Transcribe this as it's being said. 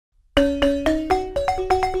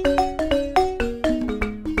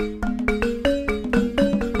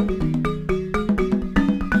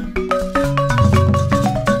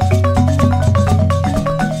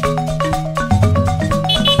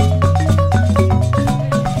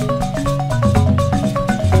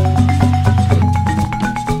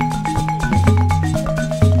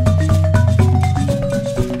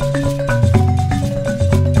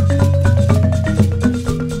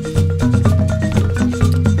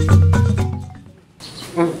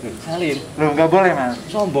salin. Loh, nggak boleh, Mas.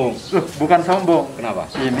 Sombong. Loh, bukan sombong. Kenapa?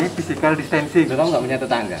 Ini physical distancing. Kamu nggak punya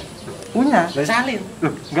tetangga? Punya. Lo salin.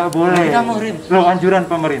 Loh, nggak boleh. Kita mau rim. Loh, anjuran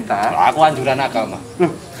pemerintah. Aku anjuran agama.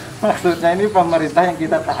 Loh, maksudnya ini pemerintah yang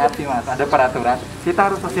kita taati, Mas. Ada peraturan. Kita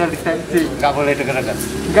harus social distancing. Nggak boleh deket-deket.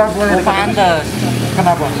 Nggak boleh. Oh, pantes.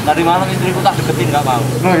 Kenapa? Tadi malam istriku tak deketin nggak mau.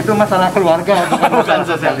 Loh, itu masalah keluarga, bukan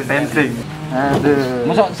social distancing.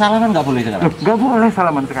 Aduh. Masa salaman nggak boleh sekarang? Loh, nggak boleh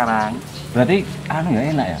salaman sekarang. Berarti anu ya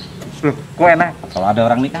enak ya? Loh, kok enak? Kalau ada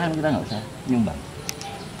orang nikahan kita nggak usah nyumbang.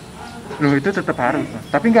 Loh, itu tetap harus, Mas.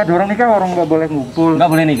 Tapi nggak ada orang nikah, orang nggak boleh ngumpul.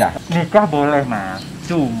 Nggak boleh nikah? Nikah boleh, Mas.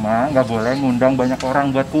 Cuma nggak boleh ngundang banyak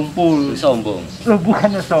orang buat kumpul. Sombong. Loh,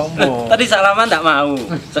 bukannya sombong. Tadi salaman nggak mau.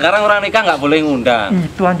 Sekarang orang nikah nggak boleh ngundang.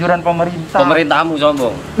 Itu anjuran pemerintah. Pemerintahmu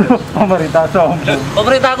sombong. Loh, pemerintah sombong.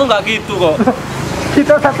 Pemerintah aku nggak gitu kok.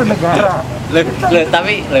 Kita satu negara.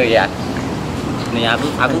 Tapi ya. Nih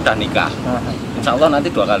aku udah nikah. Insya Allah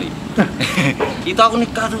nanti 2 kali. Itu aku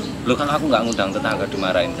nikah tuh. Loh, kalau aku nggak ngundang tetangga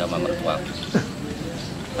dimarahin sama mertua.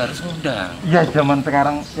 Harus ngundang. Iya, zaman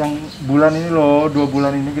sekarang yang bulan ini loh, 2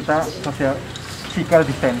 bulan ini kita physical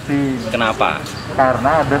distancing. Kenapa?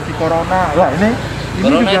 Karena ada si corona. Wah, ini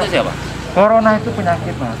Corona juga, itu siapa? Corona itu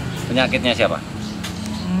penyakit, Mas. Penyakitnya siapa?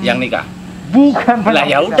 Yang nikah? Bukan Lah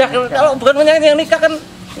ya udah, kalau bukan penyakit yang nikah kan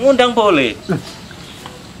ngundang boleh.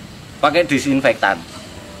 Pakai disinfektan.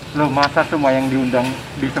 Loh, masa semua yang diundang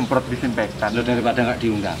disemprot disinfektan? Lo daripada nggak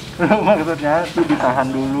diundang. Loh, maksudnya itu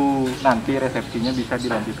ditahan dulu, nanti resepsinya bisa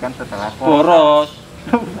dilanjutkan setelah Boros.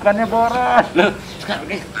 Loh, bukannya boros. Loh, sekarang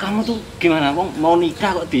kamu tuh gimana? Mau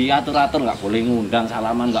nikah kok diatur-atur, nggak boleh ngundang,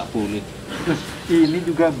 salaman nggak boleh. Loh, ini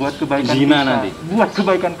juga buat kebaikan Zina kita. nanti. Buat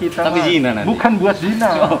kebaikan kita. Tapi Mas. zina nanti. Bukan buat zina.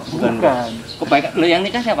 Oh, bukan. Kebaikan. Lo yang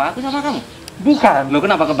nikah siapa? Aku sama kamu. Bukan. Lo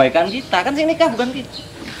kenapa kebaikan kita? Kan sih nikah bukan kita.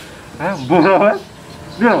 Boros.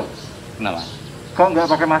 Loh, Kenapa? kok nggak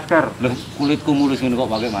pakai masker? Loh, kulitku mulus ini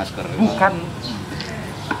kok pakai masker.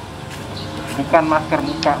 Bukan masker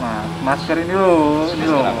muka, Mas. Masker ini loh,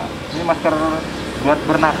 Masker apa? Ini masker buat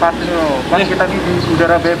bernapas ini loh. Kan kita ini di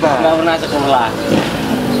udara bebas. Nggak pernah sekolah.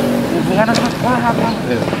 Hubungannya sama sekolah apa?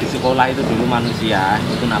 Loh, di sekolah itu dulu manusia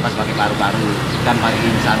itu napas pakai paru-paru, kan pakai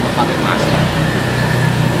insan kok pakai masker.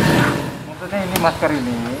 Maksudnya ini masker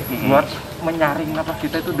ini buat menyaring napas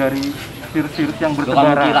kita itu dari virus-virus yang Lo kamu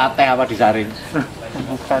bertebaran. kira teh apa disaring?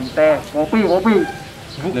 Bukan teh, kopi.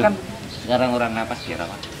 Bukan. Loh, sekarang orang napas biar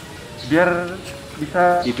apa? Biar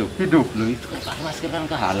bisa Hidup. Loh, itu kan pakai masker kan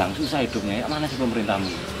kehalang, susah hidupnya. Ya mana sih pemerintahmu?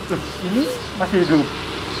 Loh, ini masih hidup.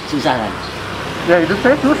 Susah kan? Ya hidup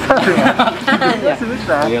saya susah deh. Makanya.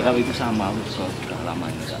 Susah. Ya kalau itu sama, aku juga udah lama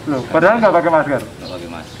juga. Loh, padahal nggak pakai masker. Nggak pakai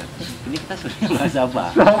masker. Ini kita sebenarnya bahas apa?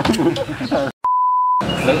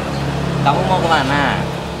 Loh, kamu mau kemana?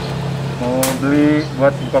 Mau beli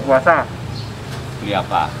buat buka puasa. Beli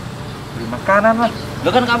apa? Beli makanan, Mas. Lo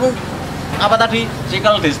kan kamu apa tadi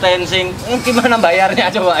physical distancing? Gimana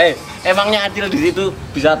bayarnya coba? Emangnya adil di situ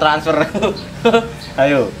bisa transfer?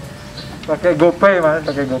 Ayo. Pakai GoPay, Mas,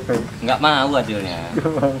 pakai GoPay. Nggak mau adilnya.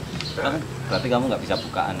 Berarti kamu nggak bisa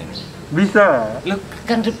bukaan ini. Bisa. Lo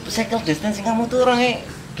kan physical distancing kamu tuh orangnya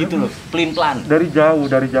gitu loh, pelin-pelan. Dari jauh,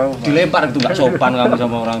 Mas. Dilempar itu nggak sopan kamu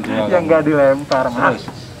sama orang tua. Yang nggak dilempar, Mas.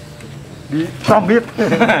 Disambit.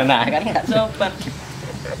 Nah kan nggak sopan.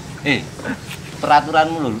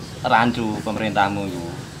 Peraturanmu loh, rancu pemerintahmu itu.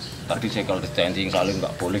 Tadi physical distancing saling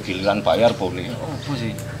nggak boleh, giliran bayar boleh. Oh, apa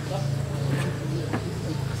sih?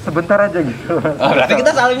 Sebentar aja gitu. Oh, berarti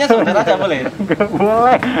kita salingnya sebentar aja boleh?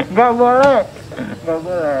 Nggak boleh.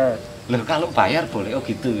 Loh, kalau bayar boleh, oh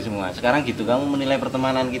gitu semua. Sekarang gitu, kamu menilai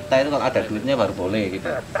pertemanan kita itu kalau ada duitnya baru boleh gitu.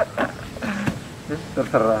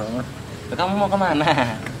 Terserah, Mas. Loh, kamu mau kemana?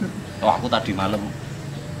 Oh, aku tadi malam.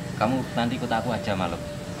 Kamu nanti ikut aku aja malam.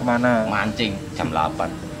 Kemana? Mancing jam 8.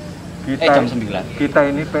 Kita, jam 9. Kita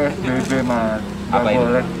ini PSBB, Mas. Apa itu?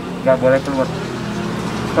 Nggak boleh keluar.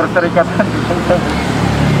 Perserikatan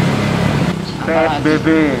PSBB.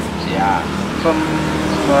 Siap.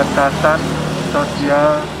 Pembatasan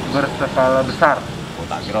sosial berskala besar. Oh,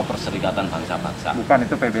 tak kira perserikatan bangsa-bangsa. Bukan,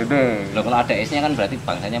 itu PBB. Loh, kalau ada S-nya kan berarti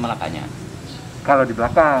bangsanya malah banyak. Kalau di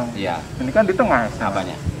belakang. Iya. Ini kan di tengah.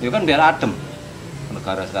 Apanya? Itu kan biar adem.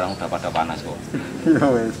 Negara sekarang udah pada panas kok. Iya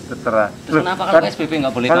wes, terserah. Terus kenapa kalau PSBB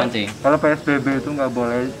nggak boleh mancing? Kalau PSBB itu nggak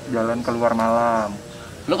boleh jalan keluar malam.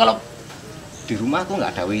 Lo kalau di rumah aku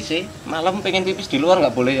nggak ada WC, malam pengen pipis di luar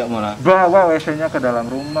nggak boleh ya malah. Bawa WC-nya ke dalam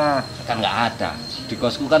rumah. Kan nggak ada. Di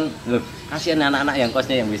kosku kan, loh, kasihan anak-anak yang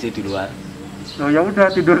kosnya yang WC di luar. Loh, ya udah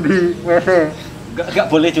tidur di WC.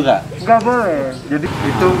 Nggak boleh juga. Nggak boleh. Jadi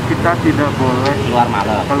itu kita tidak boleh Keluar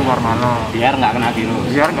malam. keluar malam. Biar nggak kena virus.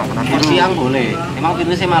 Biar nggak kena virus. Siang boleh. Emang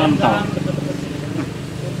virusnya malam toh.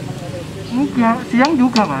 Enggak, siang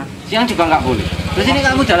juga mas. Siang juga nggak boleh. Terus ini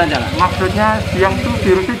kamu jalan-jalan? Maksudnya siang tuh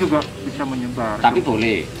virusnya juga bisa menyebar. Tapi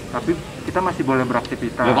boleh. Tapi kita masih boleh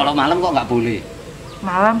beraktivitas. Loh, kalau malam kok nggak boleh?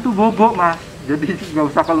 Malam tuh bobok mas, jadi nggak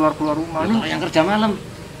usah keluar rumah. Loh, kalau yang kerja malam?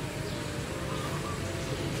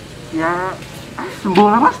 Ya, sembuh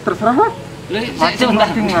lah mas, terserah lah. Mancing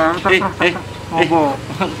lah, terserah. Bobok.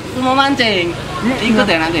 Lu mau mancing? Ya, ikut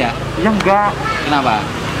iya. ya nanti ya? Ya enggak. Kenapa?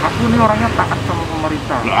 Aku nih orangnya taat sama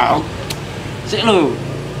pemerintah. Loh, sik lu.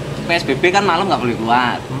 PSBB kan malam nggak boleh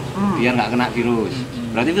keluar, biar nggak kena virus.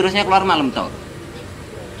 Berarti virusnya keluar malam toh?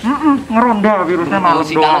 Ngeronda virusnya malam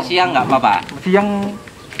Kalau doang. siang nggak apa-apa? Siang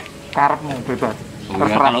karepmu bebas. Oh, ya,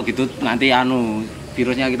 Terserah. kalau gitu nanti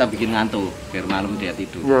virusnya kita bikin ngantuk, biar malam dia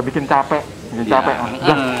tidur. Ya bikin capek, Ya. capek.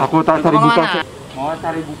 Udah, aku tak cari Mau buka. kemana? Mau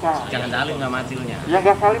cari buka. Jangan salim sama hasilnya. Ya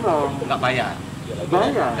nggak salim loh. Nggak bayar.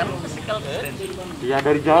 Bayar. Kan physical distancing. Iya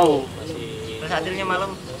dari jauh. Terus hasilnya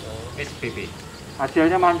malam PSBB.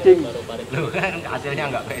 Hasilnya mancing. Loh kan hasilnya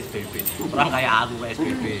nggak PSBB. Orang kayak aku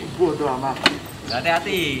PSBB. Bodoh amat.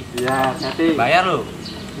 Hati-hati. Iya, hati. Bayar loh.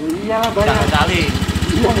 Iya lah bayar. Jangan salim.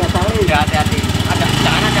 Iya nggak salim. Ya hati-hati.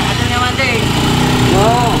 Jangan ada hasilnya mancing. Yo.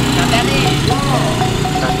 Hati-hati. Yo.